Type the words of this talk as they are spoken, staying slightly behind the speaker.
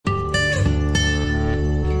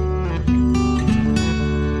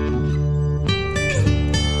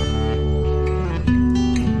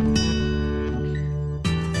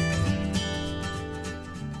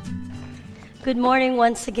Good morning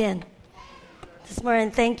once again. This morning,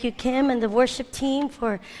 thank you, Kim, and the worship team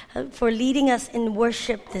for leading us in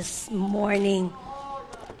worship this morning.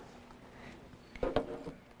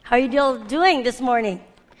 How are you all doing this morning?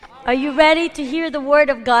 Are you ready to hear the word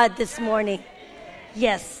of God this morning?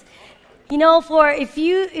 Yes. You know, if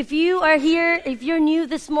you are here, if you're new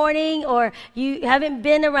this morning or you haven't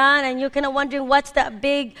been around and you're kind of wondering what's that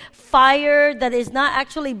big fire that is not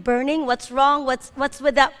actually burning, what's wrong, what's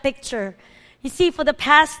with that picture? You see, for the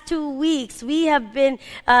past 2 weeks, we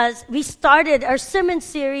started our sermon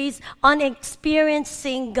series on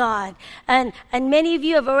experiencing God. And many of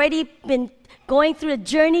you have already been going through a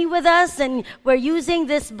journey with us, and we're using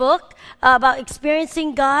this book about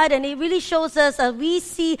experiencing God, and it really shows us, we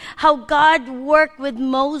see how God worked with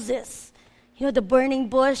Moses. You know, the burning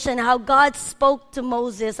bush, and how God spoke to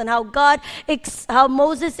Moses, and how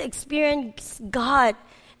Moses experienced God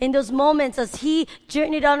in those moments as he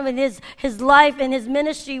journeyed on with his life and his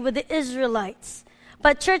ministry with the Israelites.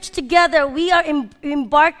 But church, together, we are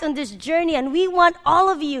embarked on this journey, and we want all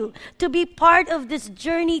of you to be part of this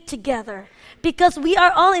journey together, because we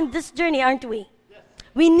are all in this journey, aren't we? Yes.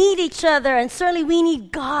 We need each other, and certainly we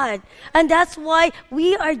need God. And that's why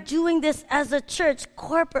we are doing this as a church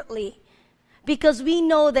corporately, because we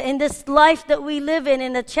know that in this life that we live in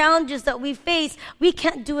and the challenges that we face, we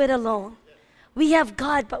can't do it alone. We have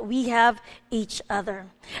God, but we have each other.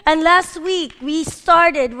 And last week we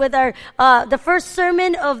started with our the first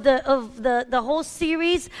sermon of the whole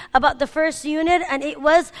series about the first unit, and it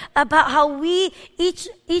was about how we each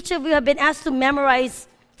of you have been asked to memorize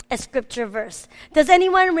a scripture verse. Does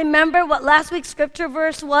anyone remember what last week's scripture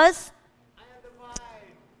verse was?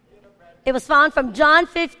 It was found from John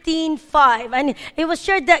 15:5, and it was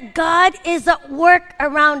shared that God is at work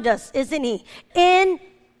around us, isn't He?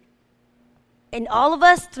 In all of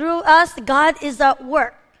us, through us, God is at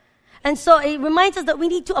work. And so it reminds us that we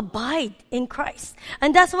need to abide in Christ.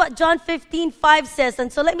 And that's what John 15:5 says.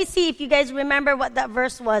 And so let me see if you guys remember what that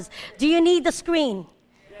verse was. Do you need the screen?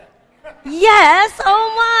 Yes. Oh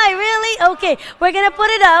my, really? Okay. We're going to put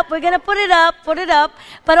it up. Put it up.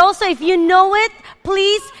 But also, if you know it,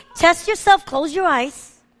 please test yourself. Close your eyes.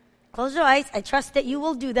 I trust that you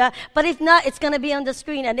will do that. But if not, it's going to be on the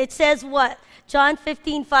screen. And it says what? John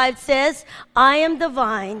 15:5 says, I am the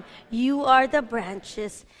vine, you are the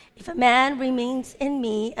branches. If a man remains in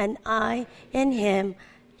me and I in him,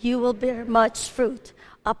 you will bear much fruit.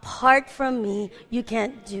 Apart from me, you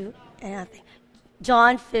can't do anything.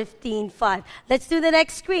 John 15:5. Let's do the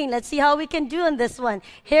next screen. Let's see how we can do on this one.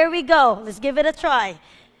 Here we go. Let's give it a try.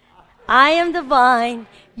 I am the vine,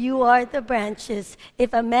 you are the branches.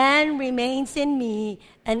 If a man remains in me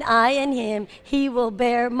and I in him, he will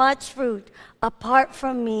bear much fruit. Apart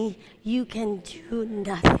from me, you can do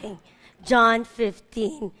nothing. John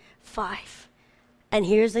 15:5. And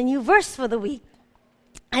here's a new verse for the week.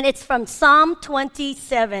 And it's from Psalm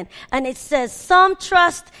 27. And it says, some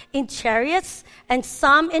trust in chariots and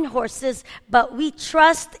some in horses, but we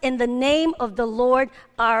trust in the name of the Lord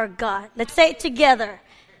our God. Let's say it together.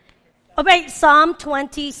 All right, Psalm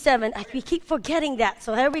 27. We keep forgetting that,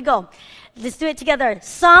 so here we go. Let's do it together.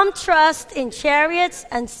 Some trust in chariots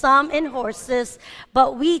and some in horses,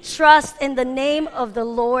 but we trust in the name of the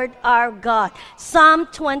Lord our God. Psalm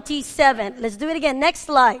 27. Let's do it again. Next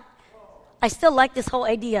slide. I still like this whole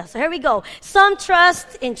idea. So here we go. Some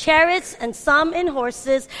trust in chariots and some in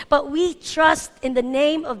horses, but we trust in the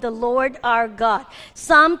name of the Lord our God.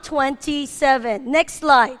 Psalm 27. Next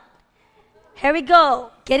slide. Here we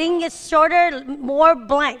go. Getting it shorter, more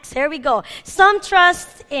blanks. Here we go. Some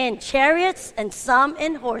trust in chariots and some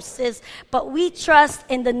in horses, but we trust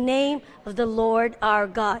in the name of the Lord our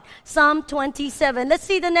God. Psalm 27. Let's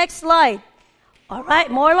see the next slide. All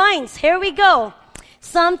right, more lines. Here we go.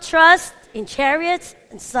 Some trust in chariots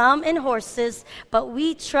and some in horses, but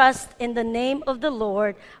we trust in the name of the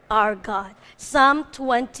Lord our God. Psalm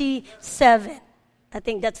 27. I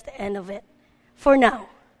think that's the end of it for now.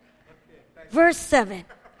 Verse 7.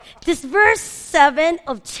 This verse 7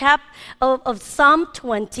 of Psalm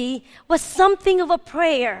 20 was something of a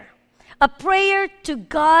prayer to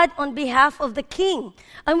God on behalf of the king.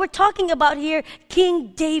 And we're talking about here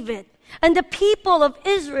King David. And the people of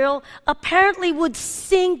Israel apparently would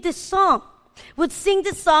sing this song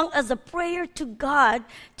as a prayer to God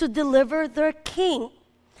to deliver their king.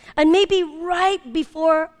 And maybe right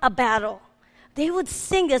before a battle, they would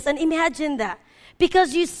sing this, and imagine that.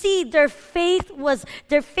 Because you see, their faith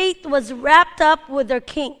was wrapped up with their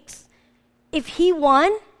kings. If he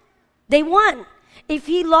won, they won. If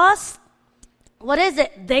he lost, what is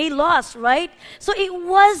it? They lost, right? So it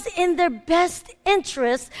was in their best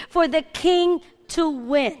interest for the king to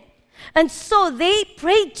win. And so they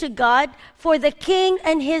prayed to God for the king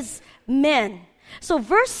and his men. So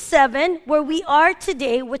verse 7, where we are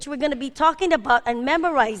today, which we're going to be talking about and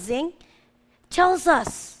memorizing, tells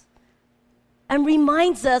us and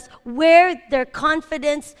reminds us where their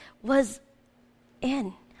confidence was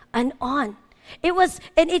in and on.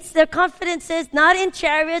 It's their confidence is not in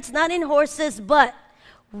chariots, not in horses, but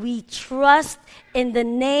we trust in the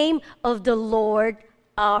name of the Lord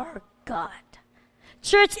our God.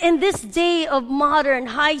 Church, in this day of modern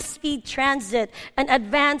high-speed transit and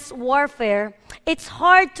advanced warfare, it's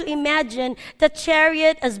hard to imagine the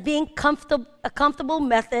chariot as being a comfortable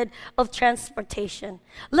method of transportation,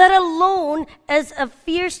 let alone as a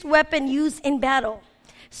fierce weapon used in battle.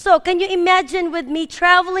 So, can you imagine with me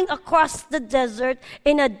traveling across the desert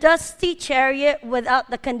in a dusty chariot without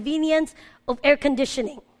the convenience of air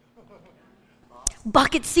conditioning?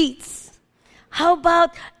 Bucket seats. How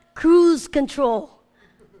about cruise control?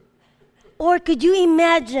 Or could you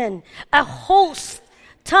imagine a host,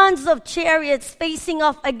 tons of chariots facing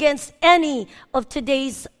off against any of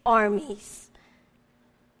today's armies?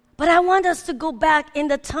 But I want us to go back in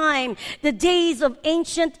the days of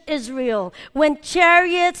ancient Israel, when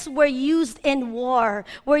chariots were used in war,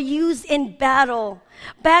 were used in battle.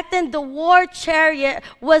 Back then, the war chariot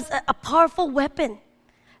was a powerful weapon,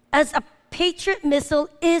 as a Patriot missile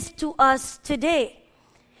is to us today.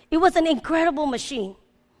 It was an incredible machine,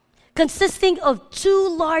 consisting of two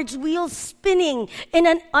large wheels spinning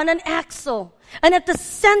on an axle. And at the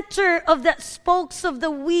center of the spokes of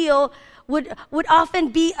the wheel would often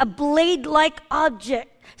be a blade-like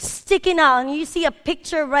object sticking out. And you see a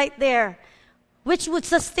picture right there, which would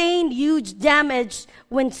sustain huge damage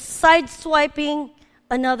when sideswiping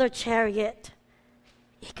another chariot.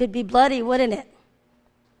 It could be bloody, wouldn't it?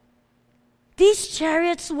 These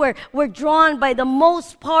chariots were drawn by the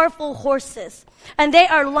most powerful horses, and they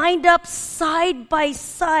are lined up side by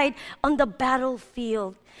side on the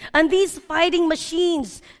battlefield. And these fighting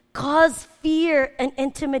machines cause fear and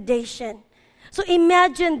intimidation. So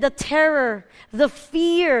imagine the terror, the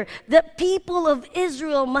fear that people of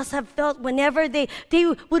Israel must have felt whenever they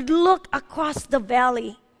would look across the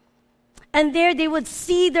valley. And there they would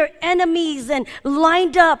see their enemies and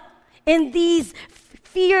lined up in these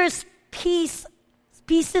fierce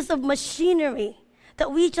pieces of machinery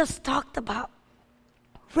that we just talked about,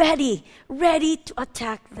 ready to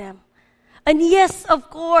attack them. And yes, of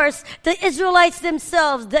course, the Israelites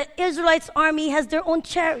themselves, the Israelites' army has their own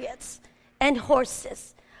chariots and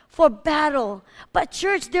horses for battle. But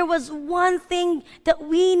church, there was one thing that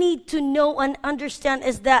we need to know and understand,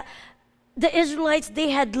 is that the Israelites, they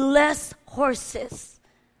had less horses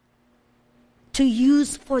to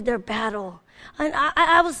use for their battle. And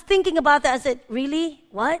I was thinking about that. I said, really?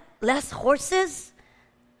 What? Less horses?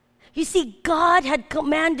 You see, God had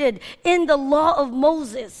commanded in the law of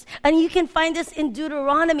Moses, and you can find this in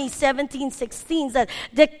Deuteronomy 17:16, that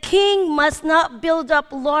the king must not build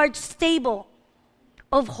up large stable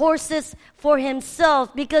of horses for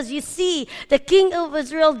himself, because you see, the king of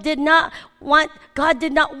Israel God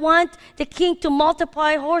did not want the king to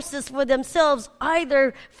multiply horses for themselves,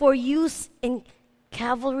 either for use in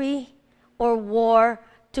cavalry or war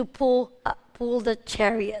to pull the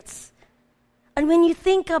chariots. And when you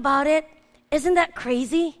think about it, isn't that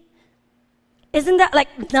crazy? Isn't that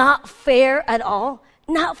like not fair at all?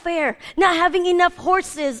 Not fair. Not having enough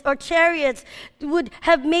horses or chariots would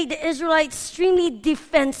have made the Israelites extremely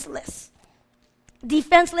defenseless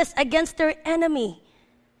against their enemy.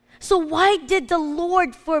 So why did the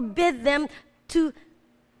Lord forbid them to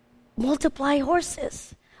multiply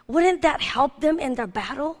horses? Wouldn't that help them in their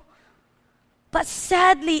battle? But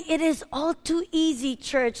sadly, it is all too easy,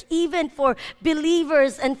 church, even for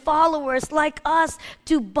believers and followers like us,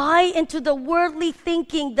 to buy into the worldly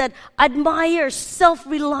thinking that admires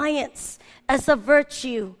self-reliance as a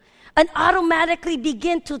virtue, and automatically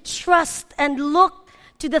begin to trust and look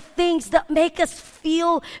to the things that make us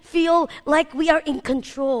feel like we are in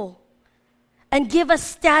control and give us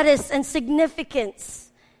status and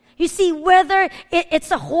significance. You see, whether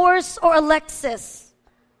it's a horse or a Lexus,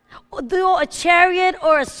 though a chariot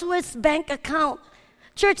or a Swiss bank account,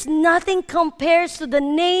 church, nothing compares to the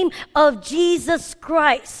name of Jesus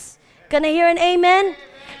Christ. Can I hear an amen?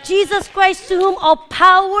 Jesus Christ, to whom all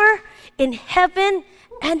power in heaven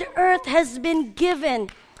and earth has been given.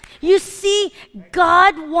 You see,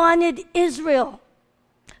 God wanted Israel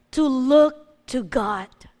to look to God.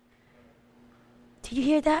 Did you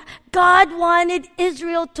hear that? God wanted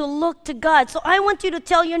Israel to look to God. So I want you to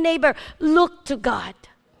tell your neighbor, look to God.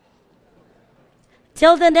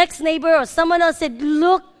 Tell the next neighbor or someone else, said,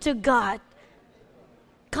 look to God.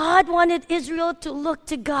 God wanted Israel to look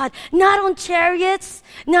to God, not on chariots,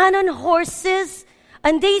 not on horses.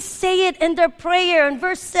 And they say it in their prayer in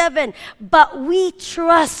verse 7, but we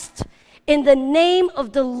trust in the name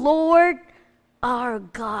of the Lord our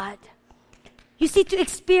God. You see, to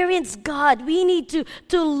experience God, we need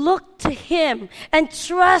to look to Him and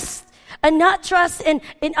trust, and not trust in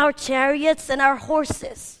our chariots and our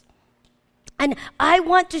horses. And I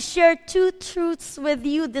want to share 2 truths with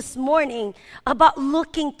you this morning about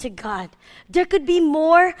looking to God. There could be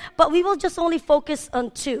more, but we will just only focus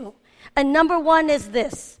on 2. And number 1 is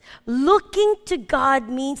this. Looking to God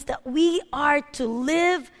means that we are to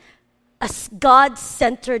live a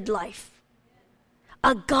God-centered life.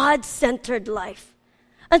 A God-centered life.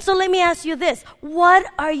 And so let me ask you this. What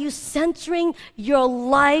are you centering your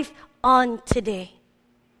life on today?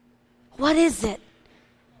 What is it?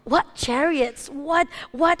 What chariots?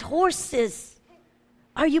 What horses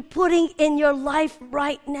are you putting in your life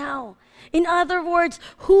right now? In other words,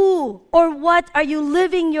 who or what are you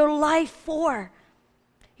living your life for?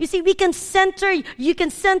 You see, you can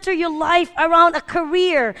center your life around a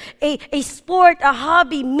career, a sport, a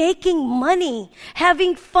hobby, making money,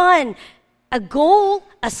 having fun, a goal,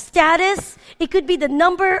 a status. It could be the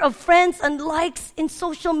number of friends and likes in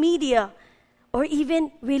social media, or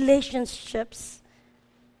even relationships.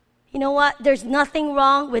 You know what? There's nothing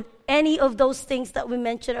wrong with any of those things that we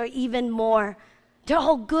mentioned, or even more. They're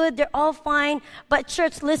all good, they're all fine. But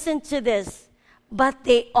church, listen to this. But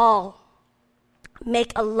they all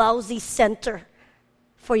make a lousy center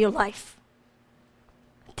for your life.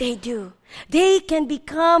 They do. They can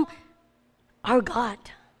become our God.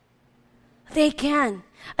 They can.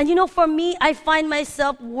 And you know, for me, I find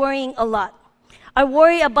myself worrying a lot. I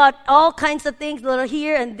worry about all kinds of things that are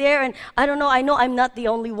here and there, and I know I'm not the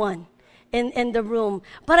only one in the room.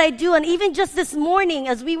 But I do, and even just this morning,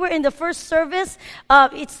 as we were in the first service,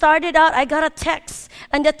 it started out, I got a text,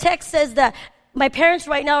 and the text says that my parents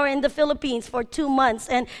right now are in the Philippines for 2 months,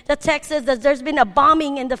 and the text says that there's been a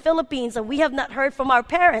bombing in the Philippines, and we have not heard from our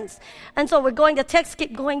parents. And so the text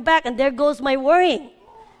keep going back, and there goes my worrying.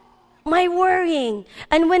 My worrying.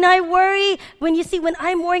 And when I'm worrying,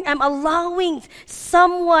 I'm allowing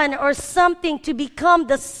someone or something to become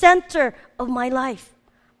the center of my life.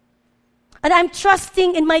 And I'm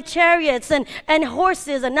trusting in my chariots and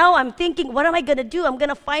horses. And now I'm thinking, what am I going to do? I'm going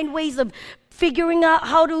to find ways of figuring out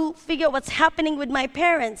how to figure out what's happening with my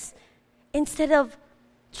parents, instead of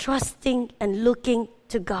trusting and looking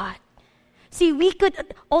to God. See, we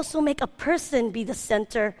could also make a person be the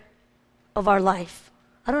center of our life.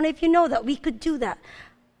 I don't know if you know that. We could do that.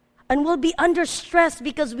 And we'll be under stress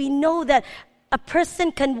because we know that a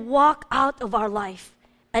person can walk out of our life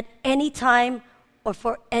at any time or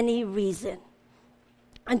for any reason.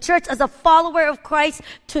 And church, as a follower of Christ,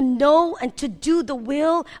 to know and to do the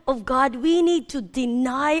will of God, we need to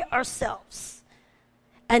deny ourselves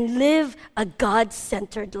and live a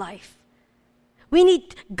God-centered life. We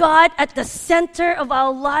need God at the center of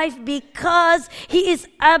our life because He is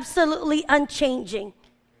absolutely unchanging.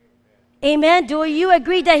 Amen. Do you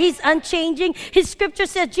agree that He's unchanging? His scripture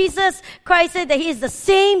says, Jesus Christ said that He is the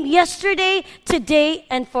same yesterday, today,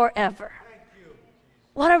 and forever.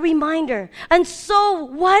 What a reminder. And so,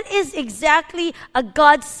 what is exactly a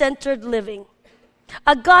God-centered living?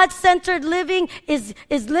 A God-centered living is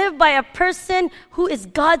lived by a person who is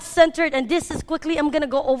God-centered. And this is quickly, I'm going to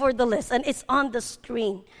go over the list, and it's on the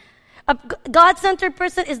screen. A God-centered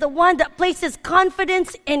person is the one that places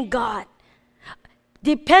confidence in God,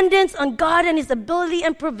 dependence on God and His ability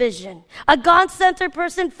and provision. A God-centered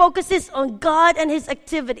person focuses on God and His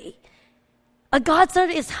activity. A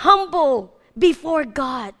God-centered is humble before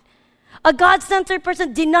God. A God-centered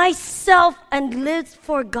person denies self and lives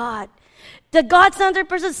for God. The God-centered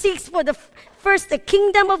person seeks for first the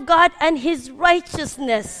kingdom of God and His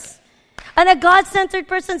righteousness. And a God-centered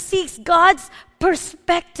person seeks God's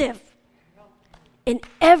perspective in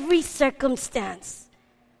every circumstance.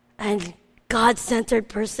 And God-centered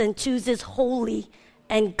person chooses holy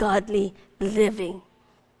and godly living.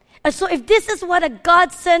 And so if this is what a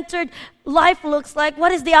God-centered life looks like,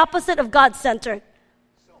 what is the opposite of God-centered?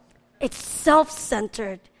 It's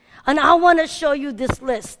self-centered. And I want to show you this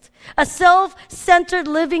list. A self-centered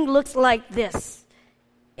living looks like this.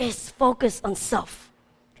 It's focused on self.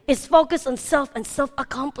 It's focused on self and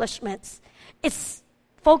self-accomplishments. It's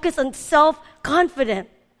focused on self-confidence.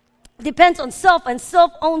 Depends on self and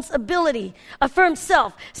self-owns ability. Affirms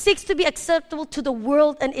self. Seeks to be acceptable to the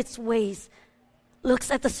world and its ways.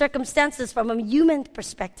 Looks at the circumstances from a human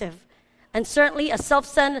perspective. And certainly a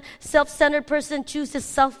self-centered person chooses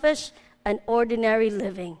selfish and ordinary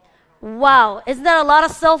living. Wow, isn't there a lot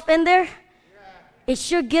of self in there? It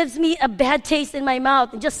sure gives me a bad taste in my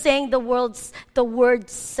mouth just saying the word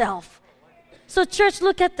self. So church,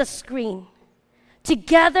 look at the screen.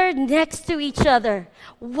 Together next to each other.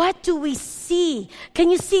 What do we see?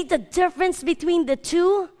 Can you see the difference between the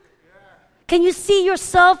two? Can you see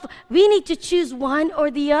yourself? We need to choose one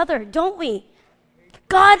or the other, don't we?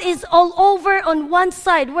 God is all over on one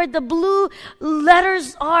side where the blue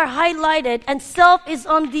letters are highlighted and self is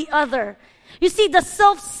on the other. You see, the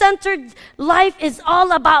self-centered life is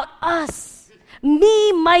all about us.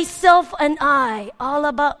 Me, myself, and I. All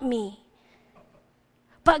about me.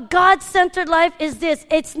 But God-centered life is this.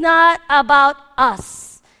 It's not about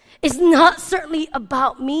us. It's not certainly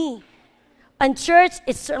about me. And church,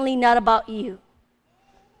 it's certainly not about you.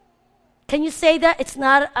 Can you say that? It's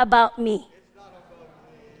not about me.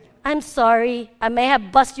 I'm sorry, I may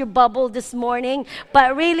have bust your bubble this morning,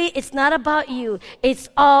 but really, it's not about you. It's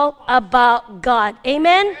all about God.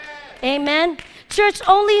 Amen? Amen. Church,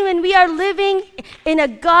 only when we are living in a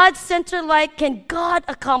God-centered life can God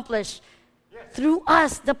accomplish through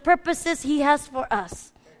us the purposes He has for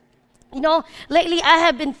us. You know, lately I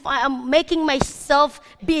have been making myself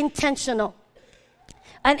be intentional.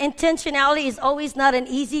 And intentionality is always not an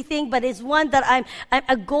easy thing, but it's one that I'm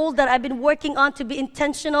a goal that I've been working on, to be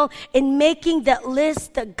intentional in making that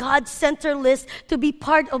list, the God-centered list, to be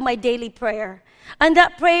part of my daily prayer. And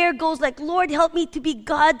that prayer goes like, Lord, help me to be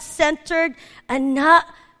God-centered and not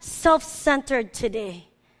self-centered today.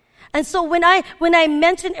 And so when I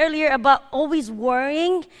mentioned earlier about always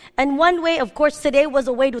worrying, and one way, of course, today was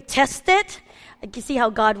a way to test it. You can see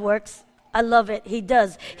how God works. I love it. He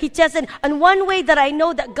does. He tests it. And one way that I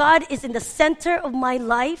know that God is in the center of my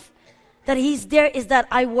life, that He's there, is that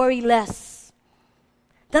I worry less.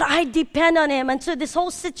 That I depend on Him. And so this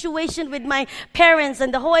whole situation with my parents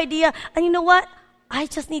and the whole idea, and you know what? I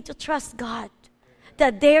just need to trust God.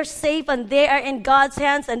 That they're safe and they are in God's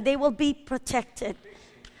hands and they will be protected.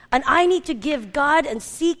 And I need to give God and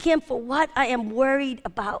seek Him for what I am worried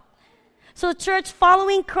about. So church,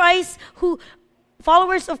 followers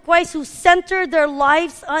of Christ who center their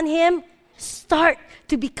lives on Him start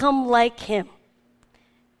to become like Him.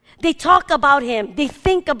 They talk about Him, they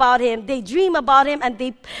think about Him, they dream about Him, and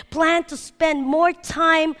they plan to spend more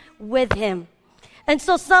time with Him. And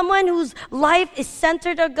so someone whose life is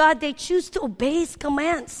centered on God, they choose to obey His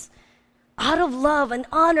commands out of love and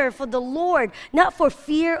honor for the Lord, not for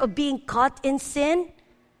fear of being caught in sin.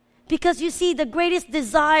 Because you see, the greatest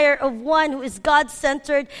desire of one who is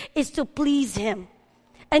God-centered is to please Him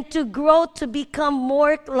and to grow to become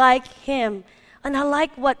more like Him. And I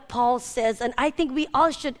like what Paul says, and I think we all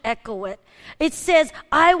should echo it. It says,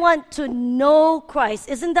 I want to know Christ.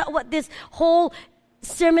 Isn't that what this whole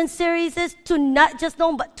sermon series is? To not just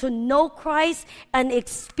know, but to know Christ and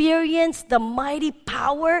experience the mighty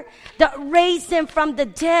power that raised Him from the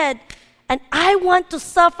dead. And I want to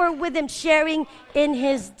suffer with Him, sharing in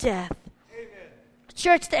His death. Amen.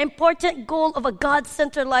 Church, the important goal of a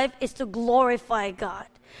God-centered life is to glorify God.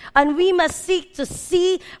 And we must seek to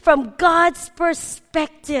see from God's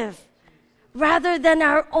perspective rather than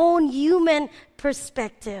our own human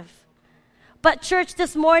perspective. But church,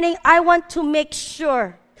 this morning, I want to make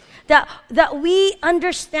sure that we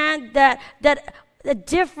understand that the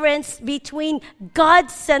difference between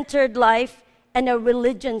God-centered life and a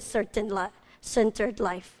religion-centered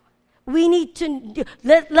life. We need to,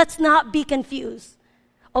 let's not be confused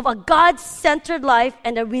of a God-centered life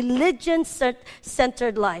and a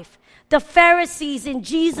religion-centered life. The Pharisees in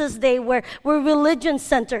Jesus' day were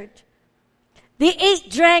religion-centered. They ate,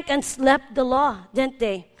 drank, and slept the law, didn't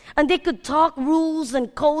they? And they could talk rules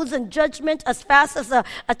and codes and judgment as fast as a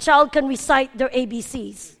child can recite their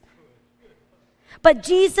ABCs. But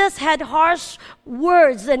Jesus had harsh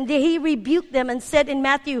words, and He rebuked them and said in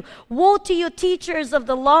Matthew, "Woe to you, teachers of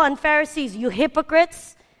the law and Pharisees, you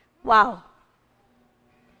hypocrites!" Wow.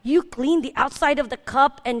 You clean the outside of the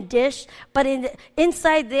cup and dish, but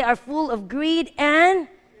inside they are full of greed and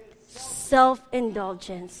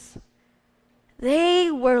self-indulgence.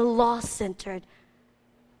 They were law-centered.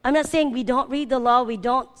 I'm not saying we don't read the law, we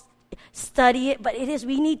don't study it, but it is,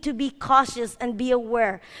 we need to be cautious and be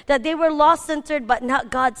aware that they were law-centered but not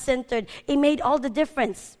God-centered. It made all the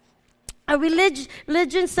difference. A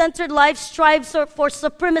religion-centered life strives for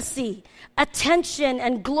supremacy, attention,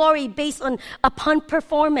 and glory based upon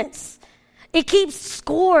performance. It keeps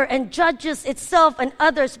score and judges itself and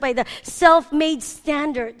others by the self-made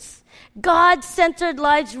standards. God-centered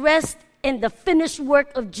lives rest in the finished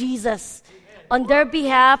work of Jesus on their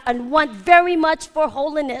behalf and want very much for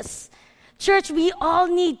holiness. Church, we all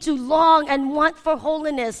need to long and want for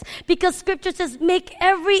holiness because Scripture says, make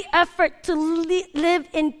every effort to live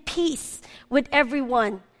in peace with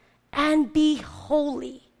everyone and be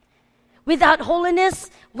holy. Without holiness,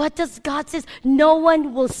 what does God say? No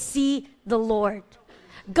one will see the Lord.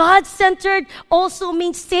 God-centered also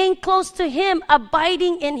means staying close to Him,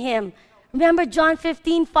 abiding in Him. Remember John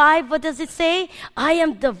 15:5, what does it say? I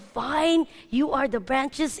am the vine, you are the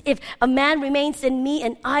branches. If a man remains in me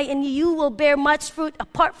and I in you will bear much fruit.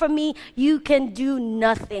 Apart from me, you can do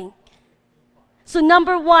nothing. So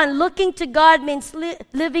number one, looking to God means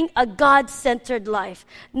living a God-centered life.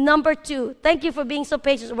 Number two, thank you for being so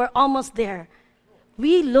patient. We're almost there.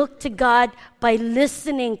 We look to God by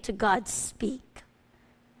listening to God speak.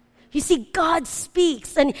 You see, God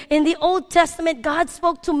speaks. And in the Old Testament, God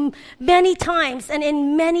spoke to many times and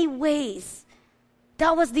in many ways.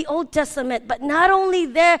 That was the Old Testament. But not only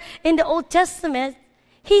there in the Old Testament,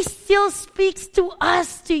 He still speaks to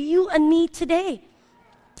us, to you and me today.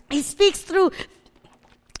 He speaks through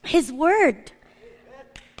His Word.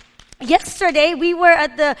 Yesterday, we were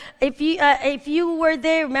at the, if you were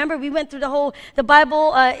there, remember, we went through the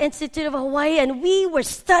Bible Institute of Hawaii, and we were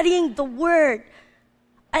studying the Word.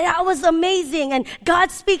 And that was amazing. And God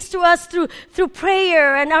speaks to us through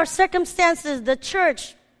prayer and our circumstances, the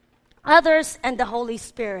church, others, and the Holy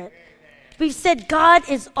Spirit. We've said God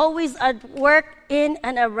is always at work in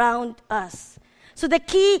and around us. So the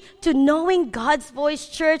key to knowing God's voice,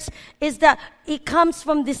 church, is that it comes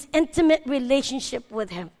from this intimate relationship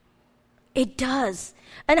with Him. It does.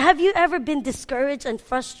 And have you ever been discouraged and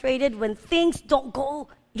frustrated when things don't go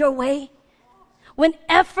your way? When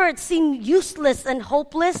efforts seem useless and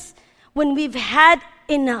hopeless, when we've had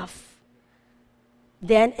enough,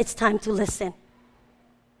 then it's time to listen.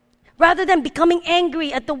 Rather than becoming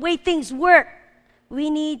angry at the way things work, we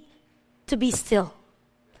need to be still.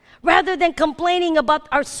 Rather than complaining about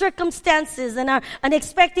our circumstances and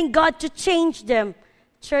expecting God to change them,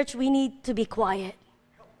 church, we need to be quiet.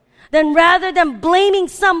 Then rather than blaming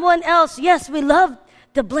someone else, yes, we love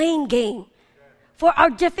the blame game. For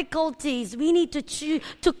our difficulties, we need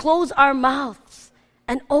to close our mouths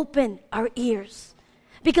and open our ears.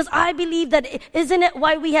 Because I believe that, isn't it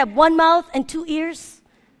why we have one mouth and two ears?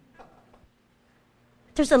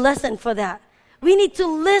 There's a lesson for that. We need to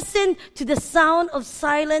listen to the sound of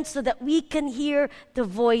silence so that we can hear the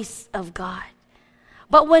voice of God.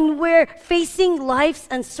 But when we're facing life's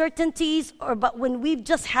uncertainties, but when we've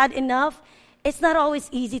just had enough, it's not always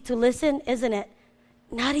easy to listen, isn't it?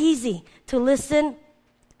 Not easy to listen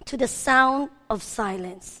to the sound of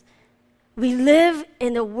silence. We live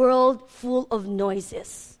in a world full of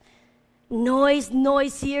noises. Noise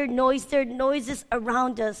here, noise there, noises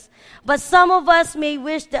around us. But some of us may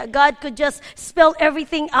wish that God could just spell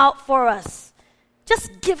everything out for us.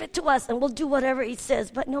 Just give it to us and we'll do whatever He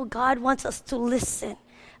says. But no, God wants us to listen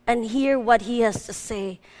and hear what He has to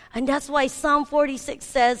say. And that's why Psalm 46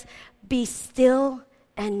 says, be still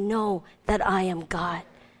and know that I am God.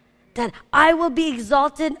 That I will be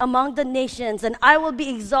exalted among the nations and I will be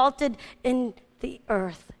exalted in the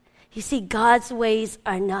earth. You see, God's ways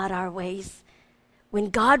are not our ways. When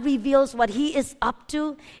God reveals what He is up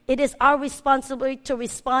to, it is our responsibility to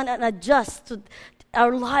respond and adjust to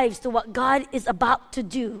our lives to what God is about to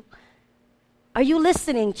do. Are you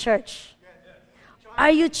listening, church?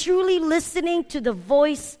 Are you truly listening to the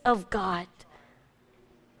voice of God?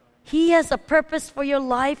 He has a purpose for your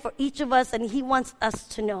life, for each of us, and He wants us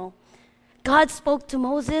to know. God spoke to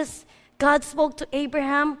Moses. God spoke to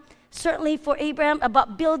Abraham. Certainly for Abraham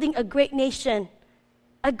about building a great nation.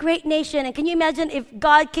 A great nation. And can you imagine if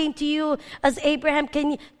God came to you as Abraham,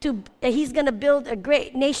 He's going to build a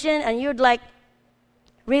great nation, and you're like,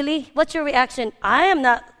 really? What's your reaction? I am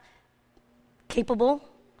not capable.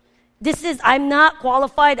 I'm not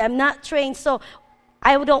qualified. I'm not trained, so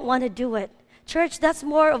I don't want to do it. Church, that's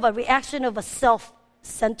more of a reaction of a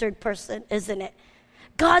self-centered person, isn't it?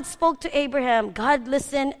 God spoke to Abraham. God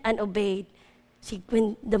listened and obeyed. See,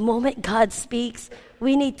 when the moment God speaks,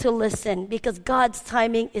 we need to listen because God's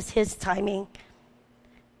timing is His timing.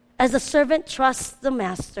 As the servant trusts the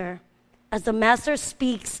master, as the master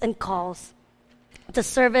speaks and calls, the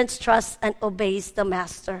servant trusts and obeys the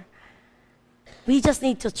master. We just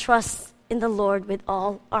need to trust in the Lord with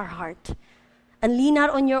all our heart. And lean not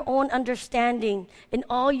on your own understanding. In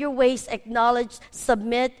all your ways acknowledge,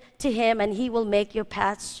 submit to Him, and He will make your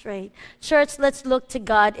path straight. Church, let's look to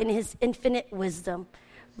God in His infinite wisdom.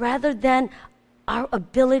 Rather than our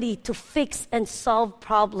ability to fix and solve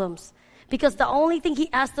problems. Because the only thing He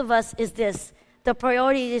asks of us is this. The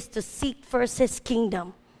priority is to seek first His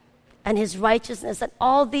kingdom and His righteousness. And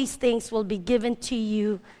all these things will be given to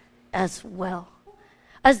you as well.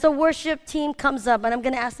 As the worship team comes up, and I'm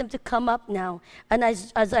going to ask them to come up now, and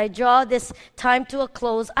as I draw this time to a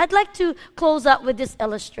close, I'd like to close up with this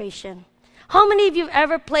illustration. How many of you have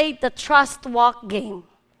ever played the trust walk game?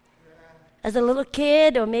 As a little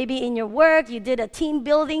kid, or maybe in your work, you did a team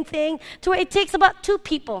building thing to where it takes about two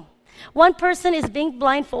people. One person is being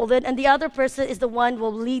blindfolded, and the other person is the one who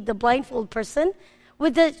will lead the blindfolded person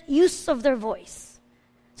with the use of their voice.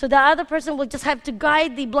 So the other person will just have to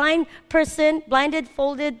guide the blindfolded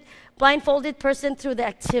person through the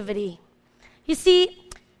activity. You see,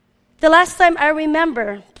 the last time I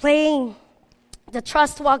remember playing the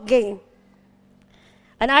trust walk game,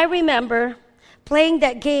 and I remember playing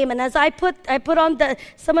that game, and as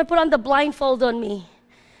someone put on the blindfold on me,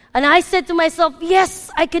 and I said to myself, yes,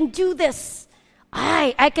 I can do this.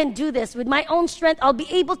 I can do this. With my own strength, I'll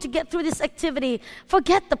be able to get through this activity.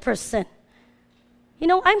 Forget the person. You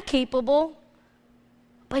know, I'm capable.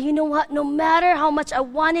 But you know what? No matter how much I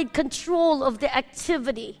wanted control of the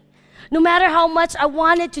activity, no matter how much I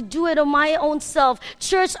wanted to do it on my own self,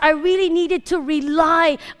 church, I really needed to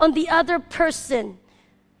rely on the other person.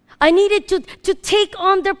 I needed to take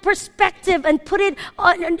on their perspective and put it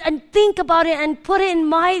on and think about it and put it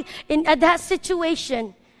in that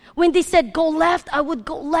situation. When they said go left, I would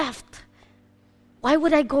go left. Why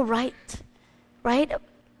would I go right? Right?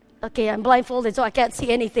 Okay, I'm blindfolded, so I can't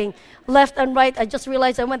see anything. Left and right, I just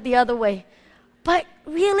realized I went the other way. But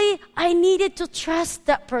really, I needed to trust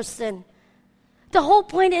that person. The whole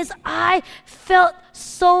point is I felt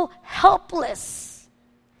so helpless.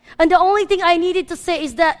 And the only thing I needed to say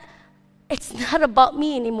is that it's not about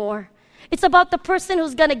me anymore. It's about the person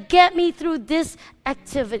who's going to get me through this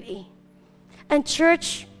activity. And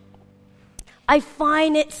church, I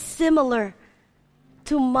find it similar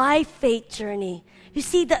to my faith journey. You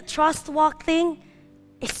see, that trust walk thing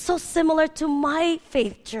is so similar to my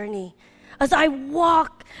faith journey. As I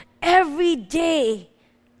walk every day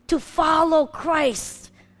to follow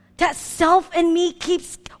Christ, that self in me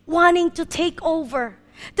keeps wanting to take over.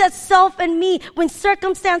 That self in me, when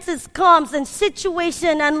circumstances comes and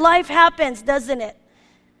situation and life happens, doesn't it?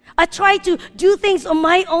 I try to do things on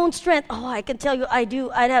my own strength. Oh, I can tell you I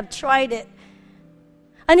do. I have tried it.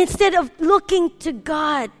 And instead of looking to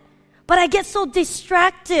God, but I get so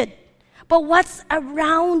distracted by what's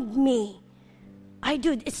around me. I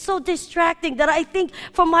do. It's so distracting that I think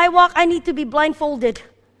for my walk, I need to be blindfolded.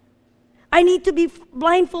 I need to be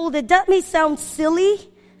blindfolded. That may sound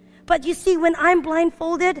silly, but you see, when I'm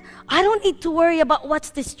blindfolded, I don't need to worry about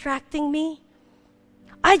what's distracting me.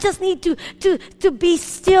 I just need to be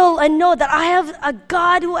still and know that I have a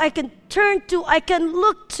God who I can turn to, I can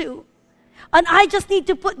look to. And I just need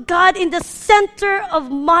to put God in the center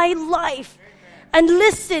of my life and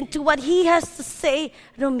listen to what He has to say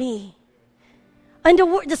to me. And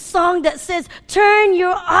the song that says, turn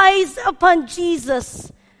your eyes upon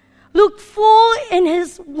Jesus. Look full in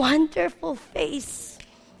His wonderful face.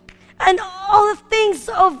 And all the things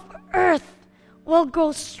of earth will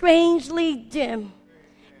grow strangely dim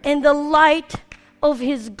in the light of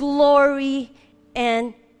His glory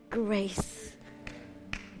and grace.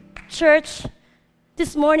 Church,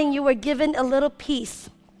 this morning you were given a little piece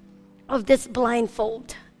of this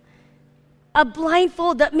blindfold. A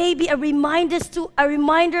blindfold that may be a reminder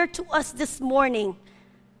to us this morning.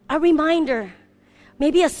 A reminder,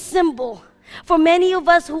 maybe a symbol for many of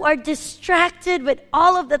us who are distracted with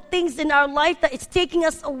all of the things in our life that is taking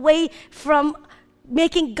us away from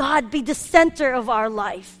making God be the center of our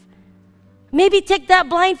life. Maybe take that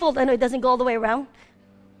blindfold. I know it doesn't go all the way around.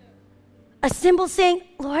 A symbol saying,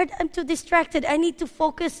 Lord, I'm too distracted. I need to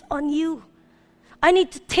focus on You. I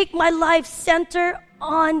need to take my life center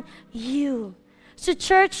on You. So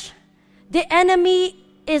church, the enemy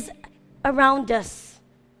is around us.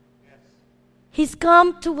 He's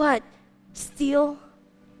come to what? Steal,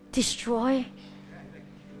 destroy,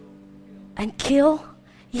 and kill.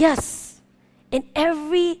 Yes, in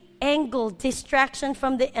every angle, distraction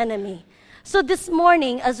from the enemy. So this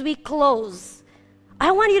morning, as we close,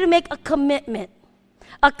 I want you to make a commitment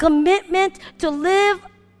to live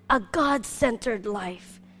a God-centered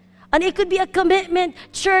life. And it could be a commitment,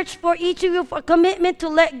 church, for each of you, for a commitment to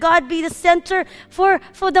let God be the center for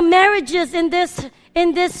the marriages in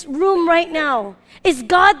this room right now. Is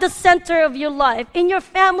God the center of your life, in your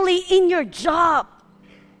family, in your job?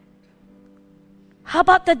 How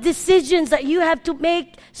about the decisions that you have to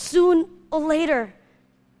make soon or later?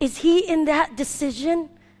 Is He in that decision?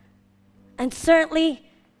 And certainly,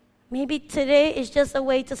 maybe today is just a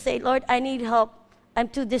way to say, Lord, I need help. I'm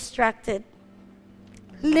too distracted.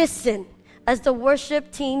 Listen as the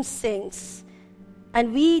worship team sings.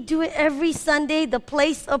 And we do it every Sunday. The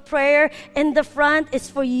place of prayer in the front is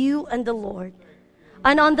for you and the Lord.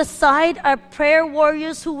 And on the side are prayer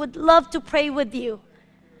warriors who would love to pray with you.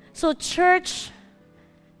 So church,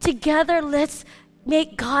 together let's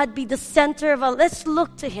make God be the center of our, let's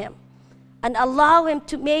look to Him and allow Him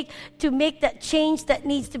to make that change that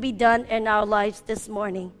needs to be done in our lives this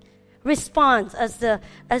morning. Respond as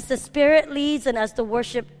the Spirit leads and as the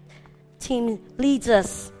worship team leads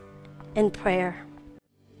us in prayer.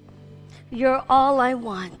 You're all I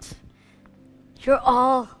want. You're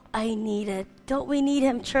all I needed. Don't we need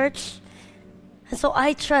Him, church? And so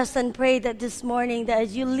I trust and pray that this morning, that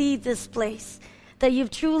as you leave this place, that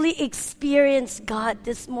you've truly experienced God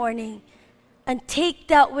this morning. And take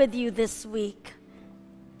that with you this week.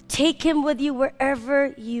 Take Him with you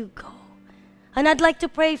wherever you go. And I'd like to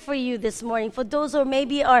pray for you this morning. For those who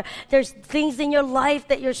maybe there's things in your life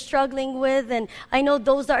that you're struggling with. And I know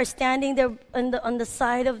those that are standing there on the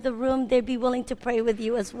side of the room, they'd be willing to pray with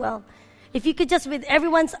you as well. If you could just, with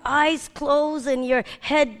everyone's eyes closed and your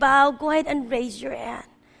head bowed, go ahead and raise your hand.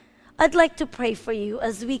 I'd like to pray for you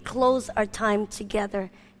as we close our time together.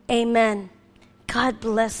 Amen. God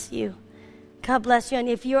bless you. God bless you. And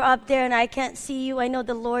if you're up there and I can't see you, I know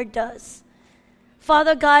the Lord does.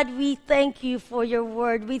 Father God, we thank you for your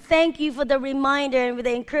word. We thank you for the reminder and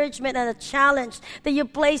the encouragement and the challenge that you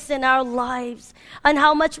place in our lives and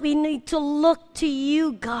how much we need to look to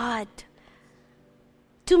you, God.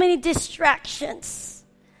 Too many distractions.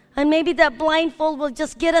 And maybe that blindfold will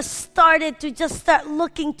just get us started to just start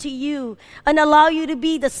looking to you and allow you to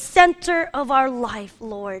be the center of our life,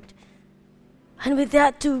 Lord. And with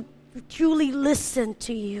that, to truly listen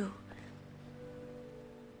to you.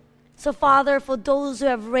 So, Father, for those who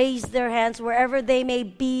have raised their hands, wherever they may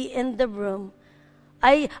be in the room,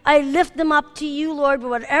 I lift them up to you, Lord.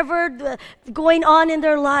 Whatever going on in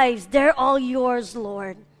their lives, they're all yours,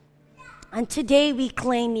 Lord. And today we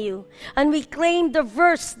claim you. And we claim the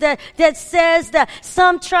verse that says that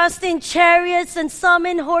some trust in chariots and some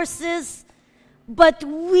in horses, but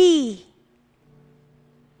we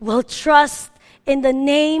will trust in the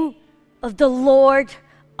name of the Lord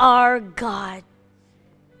our God.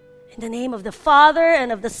 In the name of the Father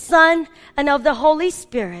and of the Son and of the Holy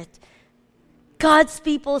Spirit, God's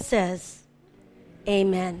people says,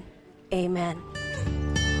 Amen. Amen.